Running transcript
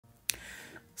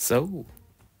So,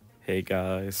 hey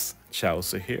guys,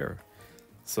 Chauzu here.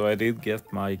 So I did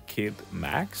get my kid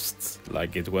maxed,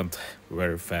 like it went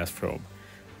very fast from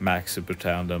max super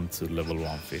tandem to level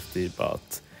 150,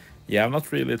 but yeah, I've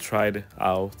not really tried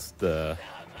out the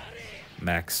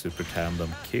max super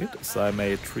tandem kid, so I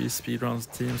made 3 speedrun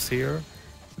teams here,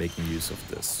 making use of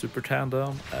the super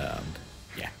tandem, and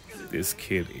yeah, this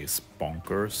kid is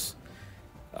bonkers.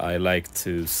 I like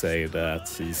to say that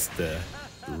he's the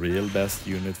real best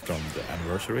unit from the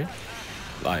anniversary.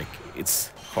 Like,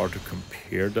 it's hard to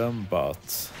compare them,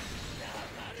 but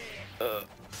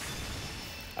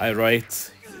I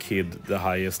rate kid the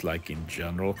highest, like in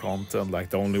general content. Like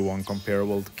the only one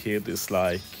comparable to kid is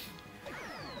like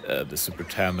the super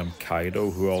tandem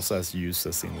Kaido, who also has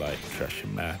uses in like Treasure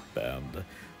Map and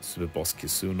Super Boss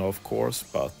Kizuna, of course.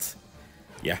 But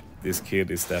yeah, this kid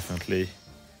is definitely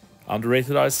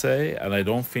underrated, I say, and I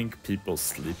don't think people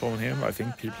sleep on him. I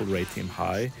think people rate him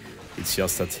high. It's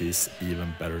just that he's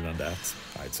even better than that,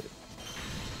 I'd say.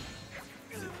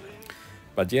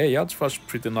 But yeah, Yadge was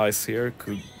pretty nice here.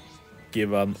 Could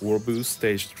give an ore boost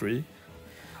stage 3.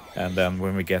 And then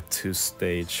when we get to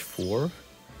stage 4,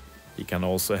 he can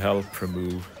also help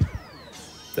remove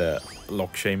the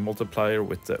lock chain multiplier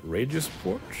with the radio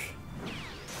support.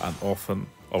 An often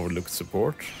overlooked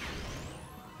support.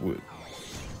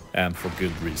 And for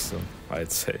good reason,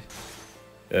 I'd say.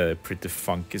 Pretty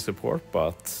funky support,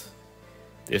 but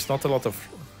there's not a lot of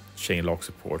chain lock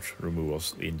support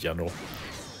removals in general.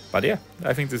 But yeah,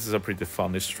 I think this is a pretty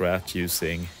funny strat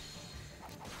using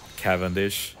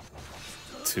Cavendish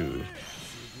to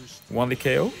 1D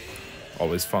KO.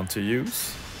 Always fun to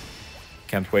use.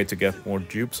 Can't wait to get more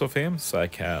dupes of him so I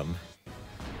can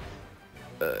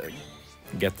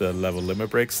get the level limit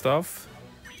break stuff.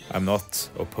 I'm not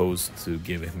opposed to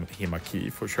giving him a key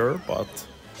for sure, but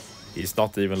he's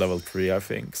not even level 3, I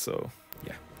think, so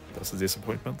yeah, that's a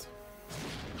disappointment.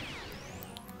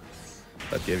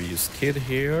 But yeah, we use Kid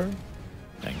here,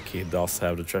 and Kid does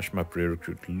have the Treasure Map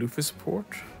Recruit Luffy support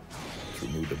to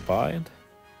remove the bind.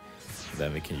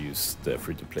 Then we can use the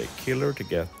free-to-play Killer to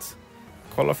get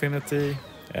Call Affinity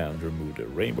and remove the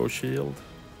Rainbow Shield.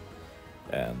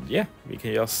 And yeah, we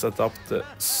can just set up the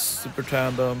Super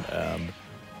Tandem and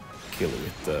kill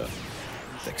with the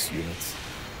Dex units.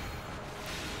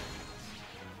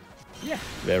 Yeah,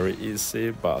 very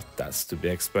easy, but that's to be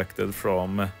expected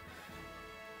from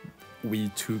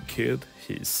V2 Kid.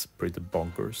 He's pretty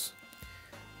bonkers.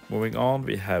 Moving on,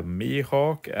 we have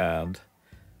Mihawk, and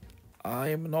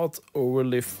I'm not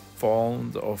overly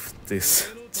fond of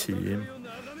this team,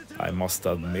 I must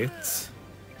admit.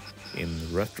 In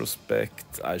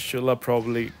retrospect, I should have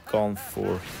probably gone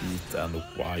for Heat and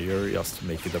Wire just to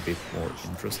make it a bit more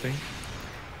interesting.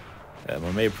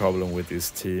 My main problem with this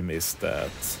team is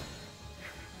that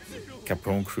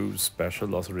Capone Crew special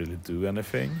doesn't really do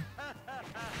anything.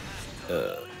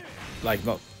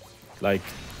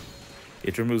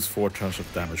 It removes 4 turns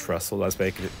of damage threshold. That's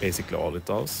basically all it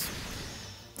does.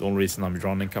 The only reason I'm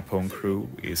running Capone Crew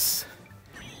is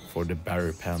for the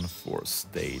Barrier Pen for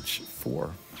stage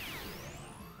 4.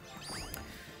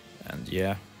 And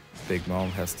yeah, Big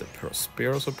Mom has the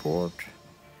Prospero support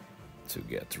to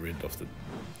get rid of the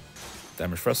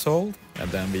damage threshold. And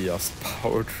then we just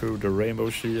power through the Rainbow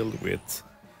Shield with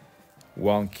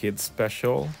 1 Kid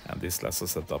special. And this lets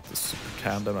us set up the Super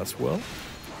Tandem as well.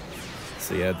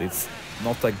 So yeah, it's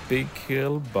not a big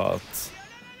kill, but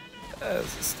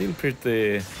still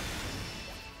pretty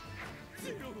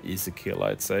easy kill,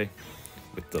 I'd say,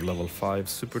 with the level 5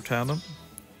 Super Tandem.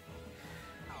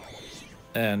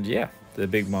 And yeah, the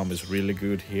Big Mom is really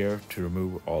good here to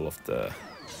remove all of the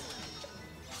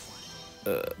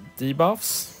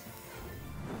debuffs.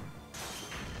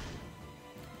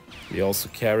 We also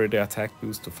carry the attack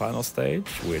boost to final stage,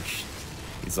 which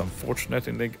is unfortunate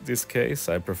in this case.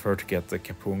 I prefer to get the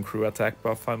Capone Crew attack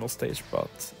buff final stage,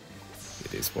 but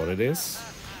it is what it is.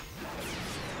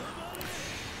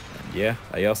 And yeah,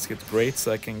 I just get great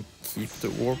so I can keep the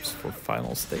orbs for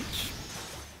final stage.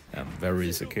 And very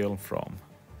easy kill from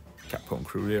Capone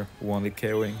Crew here, 1D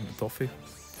KOing Toffee.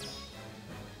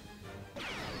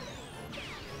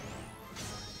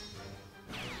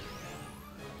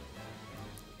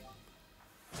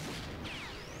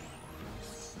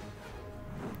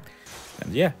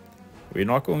 And yeah, we're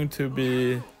not going to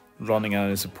be running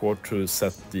any support to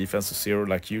set defense to 0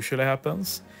 like usually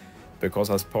happens, because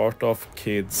as part of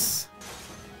Kid's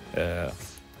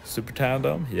Super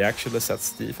Tandem, he actually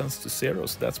sets defense to 0,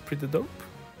 so that's pretty dope.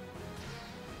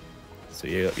 So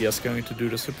you're just going to do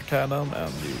the Super Tandem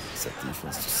and we set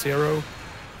defense to 0.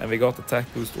 And we got attack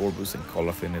boost, orb boost and call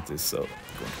affinity, so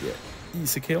it's going to be an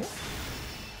easy kill.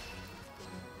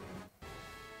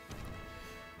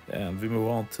 And we move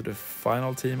on to the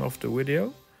final team of the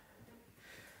video.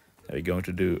 We're going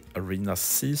to do Arena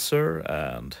Caesar,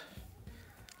 and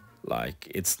like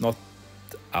it's not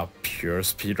a pure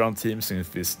speedrun team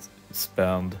since we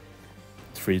spend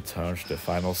 3 turns the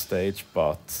final stage,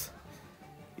 but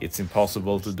it's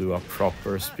impossible to do a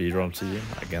proper speedrun team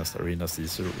against Arena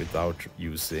Caesar without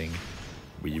using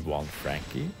V1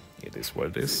 Franky. It is what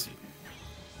it is.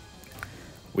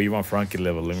 V1 Franky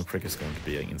level limit break is going to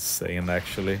be insane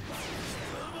actually.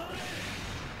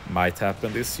 Might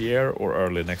happen this year or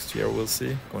early next year, we'll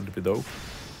see. Going to be dope.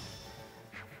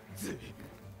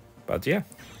 But yeah.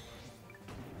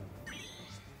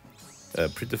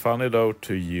 Pretty funny though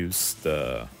to use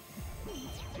the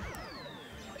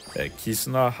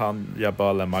Kisuna,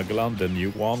 Hanjabal and Magellan, the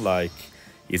new one. Like,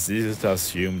 it's easy to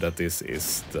assume that this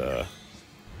is the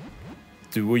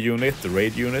duo unit, the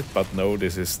raid unit, but no,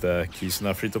 this is the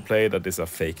Kisuna free-to-play that is a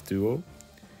fake duo.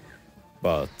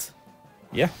 But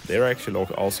yeah, they're actually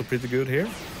also pretty good here.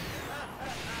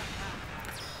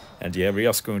 And yeah, we're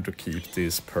just going to keep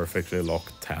these perfectly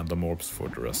locked tandem orbs for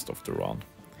the rest of the run.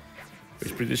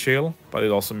 Which is pretty chill, but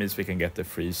it also means we can get the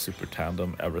free super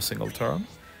tandem every single turn,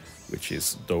 which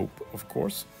is dope, of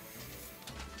course.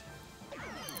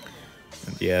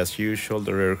 And yeah, as usual,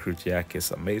 the rare recruit Yak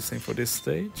is amazing for this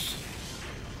stage.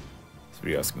 So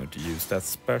we're just going to use that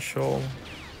special,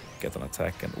 get an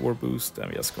attack and ore boost, and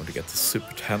we're just going to get the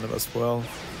super tandem as well,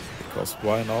 because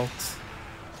why not?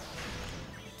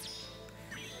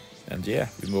 And yeah,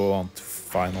 we move on to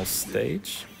final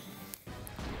stage.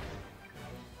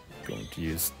 Going to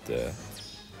use the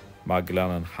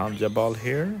Magellan and Hanjabal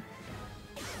here.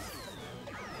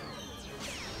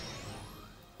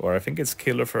 Or I think it's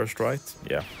Killer first, right?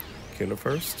 Yeah, Killer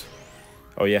first.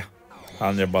 Oh yeah,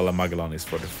 Hanjabal and Magellan is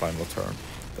for the final turn.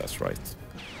 That's right.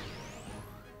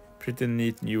 Pretty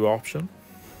neat new option.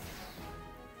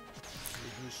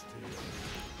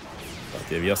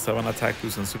 But yeah, we just have an attack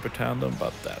boost and super tandem,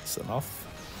 but that's enough.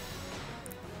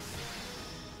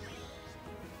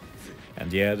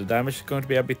 And yeah, the damage is going to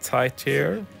be a bit tight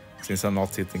here, since I'm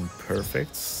not hitting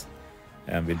perfects.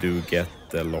 And we do get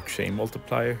the lock chain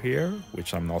multiplier here,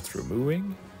 which I'm not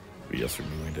removing. We're just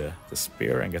removing the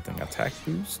spear and getting an attack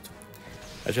boost.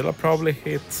 I should have probably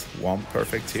hit 1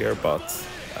 perfect here, but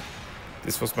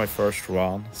this was my first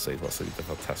run, so it was a bit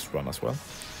of a test run as well.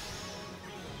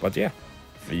 But yeah,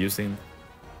 we're using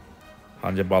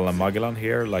Hanjabal and Magellan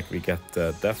here, like we get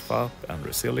the death up and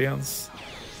resilience.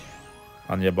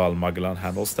 Hanjabal Magellan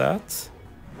handles that.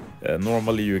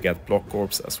 Normally you get block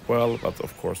orbs as well, but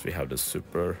of course we have the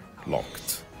super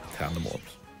locked tandem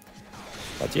orbs.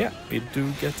 But yeah, we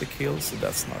do get the kills, so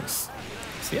that's nice.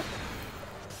 So yeah,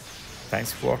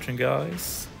 thanks for watching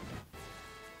guys.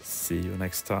 See you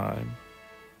next time.